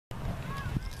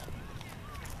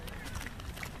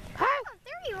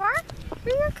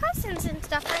Where are your cousins and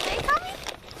stuff? Are they coming?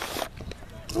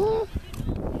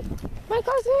 My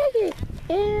cousin Iggy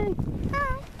and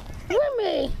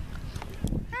Remy.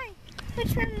 Hi.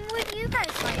 Which one would you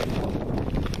guys like?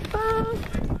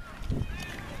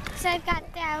 So I've got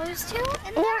those two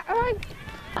in there?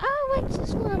 I like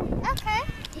this one. Okay.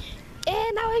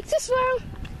 And I like this one.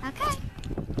 Okay.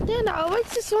 And I like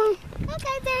this one.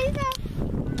 Okay, there you go.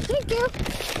 Thank you.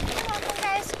 You're welcome,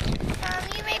 guys.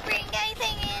 You may bring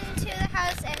anything into the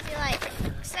house as you like,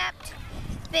 except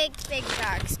big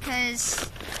dogs,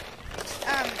 because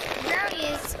Brownie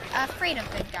is afraid of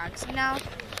big dogs, you know?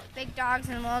 Big dogs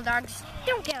and little dogs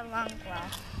don't get along well.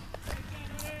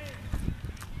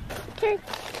 Okay.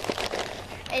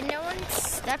 And no one's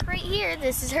stuck right here.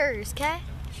 This is hers, okay?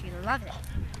 She loves it.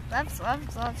 Loves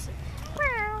it.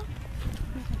 Wow.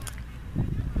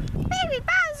 Baby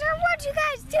Bowser, what'd you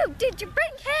guys do? Did you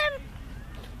bring him?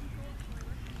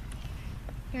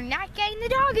 You're not getting the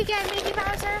dog again, Baby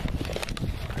Bowser.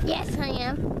 Yes, I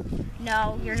am.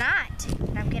 No, you're not.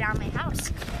 Now get out of my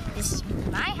house. This is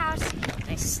my house.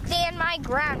 I stand my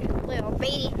ground, you little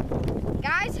baby.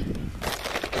 Guys,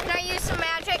 can I use some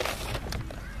magic?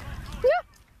 Yeah.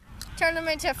 Turn him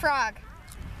into a frog.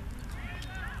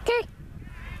 Okay.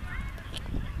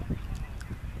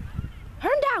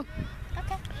 Turn down.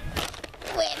 Okay.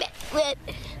 Whip it.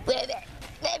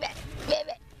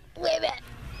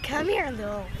 Come here,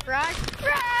 little frog.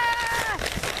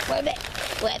 Whip it.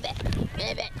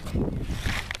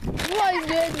 What is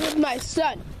this with my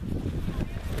son?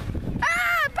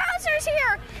 Ah, Bowser's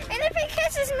here! And if he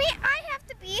kisses me, I have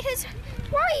to be his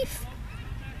wife.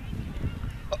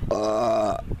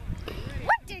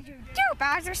 What did you do,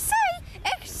 Bowser? Say,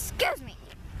 excuse me.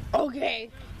 Okay,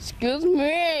 excuse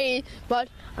me, but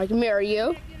I can marry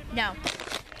you. No.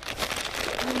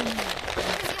 Because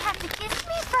you have to kiss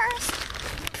me first.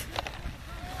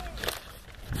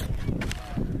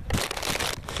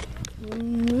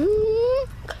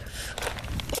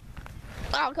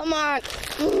 Oh, come on.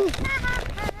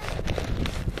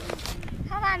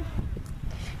 Hold on.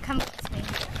 Come kiss me.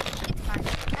 It's fine.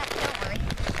 Don't worry.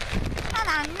 Hold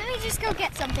on. Let me just go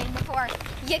get something before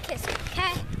you kiss me,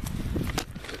 okay?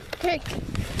 Okay.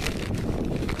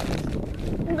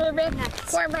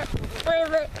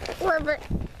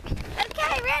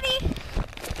 Okay, ready?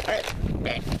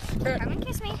 Come and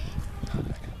kiss me.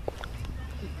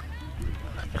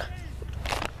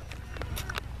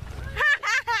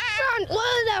 Son, what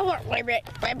is that for?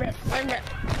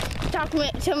 Talk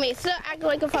to me, so act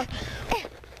like a fuck.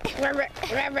 Hold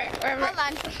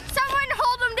on. Someone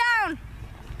hold him down.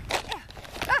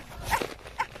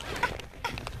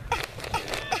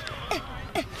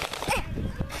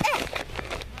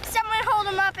 Someone hold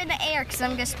him up in the air because I'm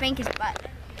going to spank his butt.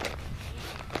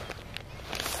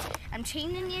 I'm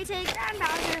chaining you to the ground,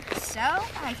 Bowser, so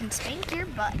I can spank your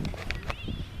butt.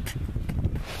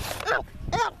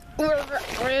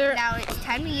 Now it's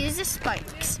time to use the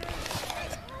spikes.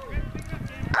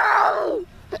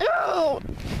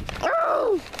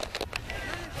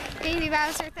 Baby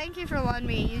Bowser, thank you for letting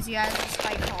me use you as a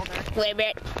spike holder.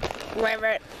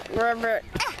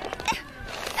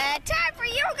 Time for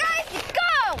you guys to go!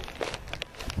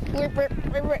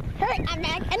 Hey, I'm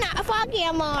not a foggy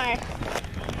anymore.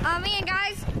 Oh man,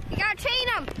 guys, you gotta chain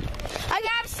them. I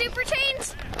have super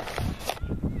chains.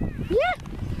 Yeah.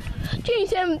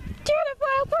 Change him to the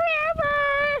fire forever.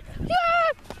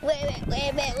 Yeah. Whip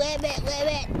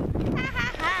it. Ha ha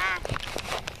ha.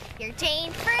 You're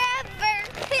chained forever.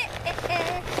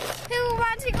 Who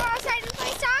wants to go outside and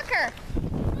play soccer?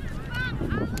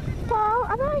 Well, I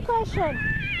have a question.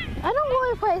 I don't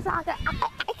really play soccer.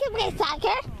 I can play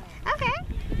soccer. Okay.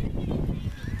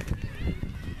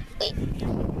 Wait.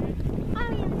 Oh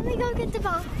yeah, let me go get the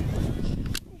ball.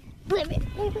 Whip it.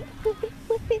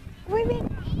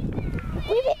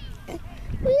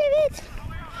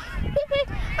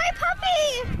 My puppy!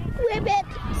 Whip it.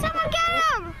 Someone get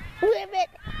him! Whip it.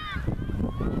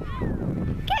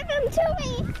 Give him to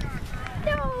me!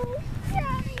 No,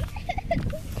 Daddy.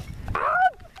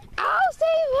 I'll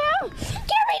save him.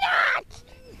 Give me that.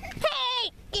 Hey,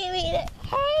 give me that.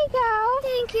 Hey, go.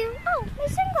 Thank you. Oh, my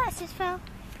sunglasses fell.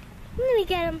 Let me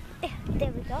get him.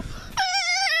 There we go.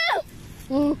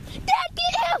 Dad,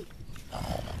 get him.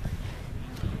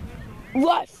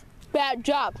 Russ, bad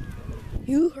job.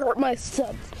 You hurt my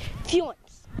son's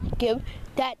feelings. Give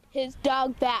that his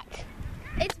dog back.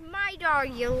 It's my dog,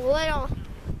 you little...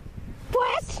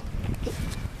 What?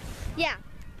 Yeah,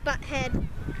 butthead.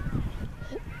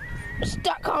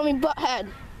 Stop calling me butthead.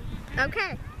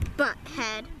 Okay,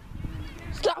 butthead.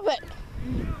 Stop it.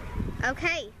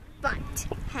 Okay,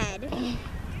 butthead.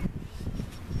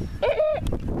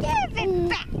 Give it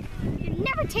back. You're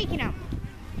never taking them.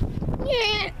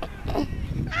 Yeah.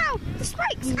 Ow, the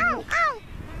spikes. Ow, ow.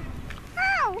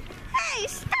 Ow. Hey,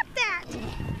 stop that.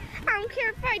 I don't care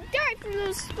if I die from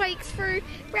those spikes for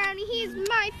Brownie. He's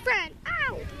my friend.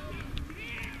 Ow.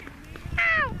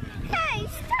 Ow. Hey,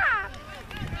 stop.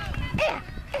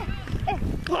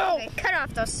 Okay, cut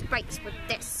off those spikes with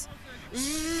this.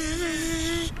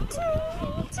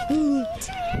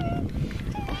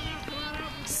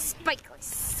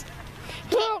 Spikeless.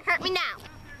 Can't hurt me now.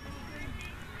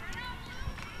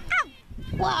 Ow.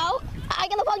 Well, I'm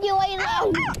gonna poke you away now.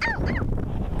 Ow, ow, ow.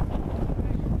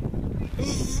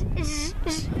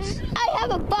 I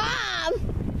have a bomb.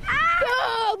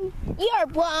 Boom! You're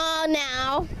blown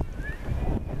now.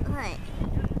 What?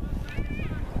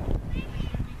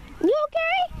 You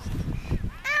okay?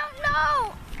 I don't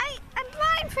know. I'm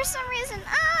blind for some reason.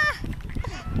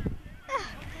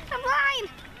 I'm blind.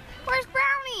 Where's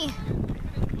Brownie?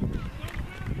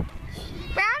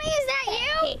 Brownie, is that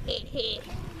you?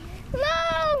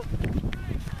 Hello?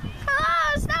 Hello,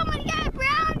 someone get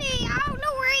Brownie. I don't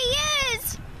know where he is.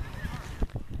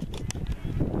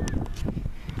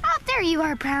 Oh, there you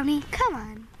are, Brownie. Come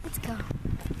on, let's go.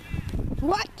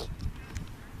 What?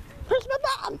 Where's my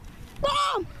bomb?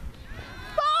 Bomb!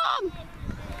 Bomb!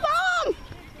 Bomb!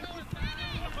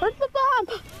 Where's my bomb?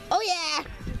 Oh yeah.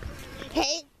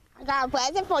 Hey, I got a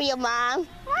present for you, Mom.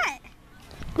 What?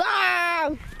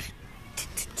 Bomb!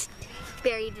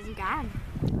 Buried in God.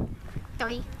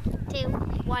 3, 2,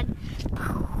 1.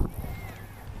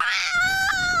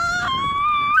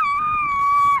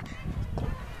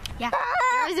 Yeah,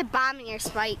 there was a bomb in your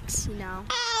spikes, you know.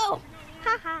 Ow!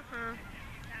 Ha ha ha.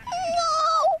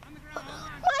 No!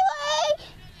 My leg!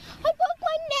 I broke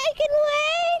my neck and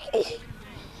leg!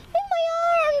 And my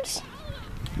arms!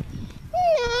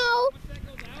 No!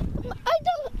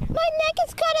 My neck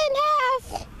is cut in half!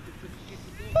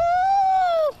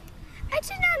 Oh! I did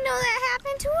not know that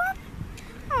happened to him.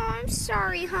 Oh, I'm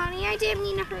sorry, honey. I didn't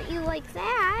mean to hurt you like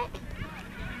that.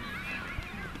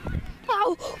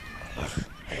 Ow!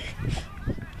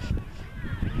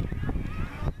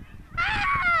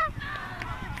 Ah!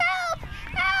 Help!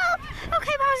 Help!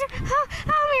 Okay, Bowser.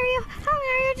 I'll marry you. I'll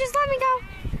marry you. Just let me go.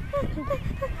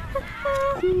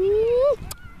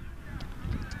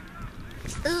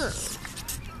 Ugh.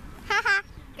 Haha.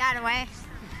 Got away.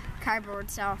 Cardboard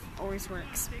stuff always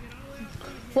works.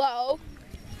 Well,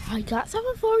 I got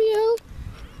something for you.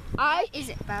 What is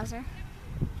it, Bowser?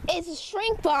 It's a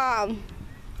shrink bomb.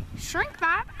 Shrink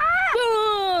bomb? Ah!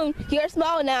 Boom! You're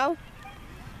small now.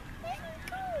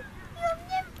 You'll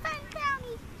never find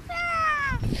Brownie.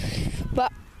 Ah!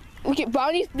 But okay,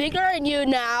 Brownie's bigger than you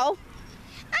now.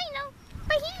 I know,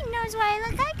 but he knows what I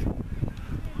look like.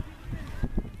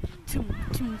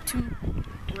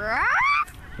 Ruff!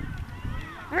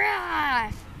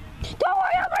 Ruff! Don't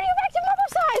worry, I'll bring you back to normal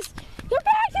size. You're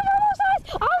back to normal size.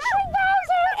 I'll shrink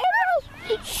Bowser and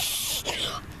I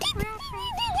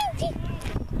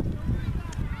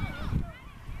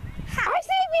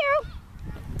save you.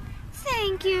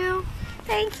 Thank you.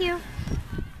 Thank you.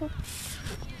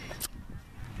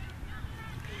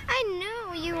 I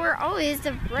knew you were always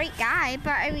the right guy,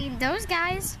 but I mean, those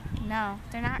guys, no,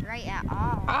 they're not right at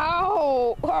all.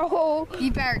 Ow! Oh!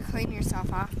 You better clean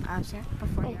yourself off, Bowser,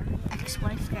 before your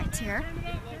ex-wife gets here.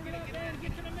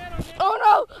 Oh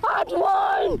no! I'm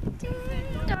one! Ding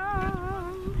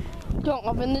dong. Don't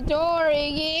open the door,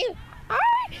 Iggy.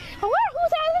 Alright!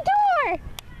 Who's out the door?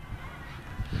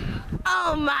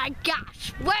 Oh my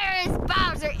gosh, where is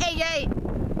Bowser, Iggy?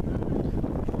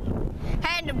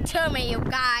 Hand him to me, you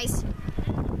guys.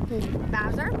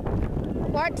 Bowser?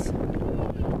 What?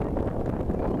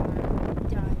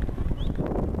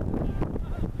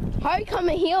 How you become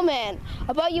a human?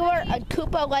 I thought you were a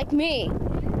Koopa like me.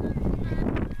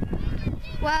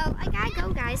 Well, I gotta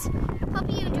go, guys. Hope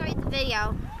you enjoyed the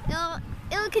video.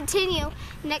 It'll continue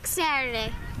next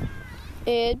Saturday.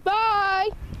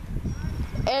 Goodbye.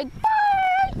 Goodbye.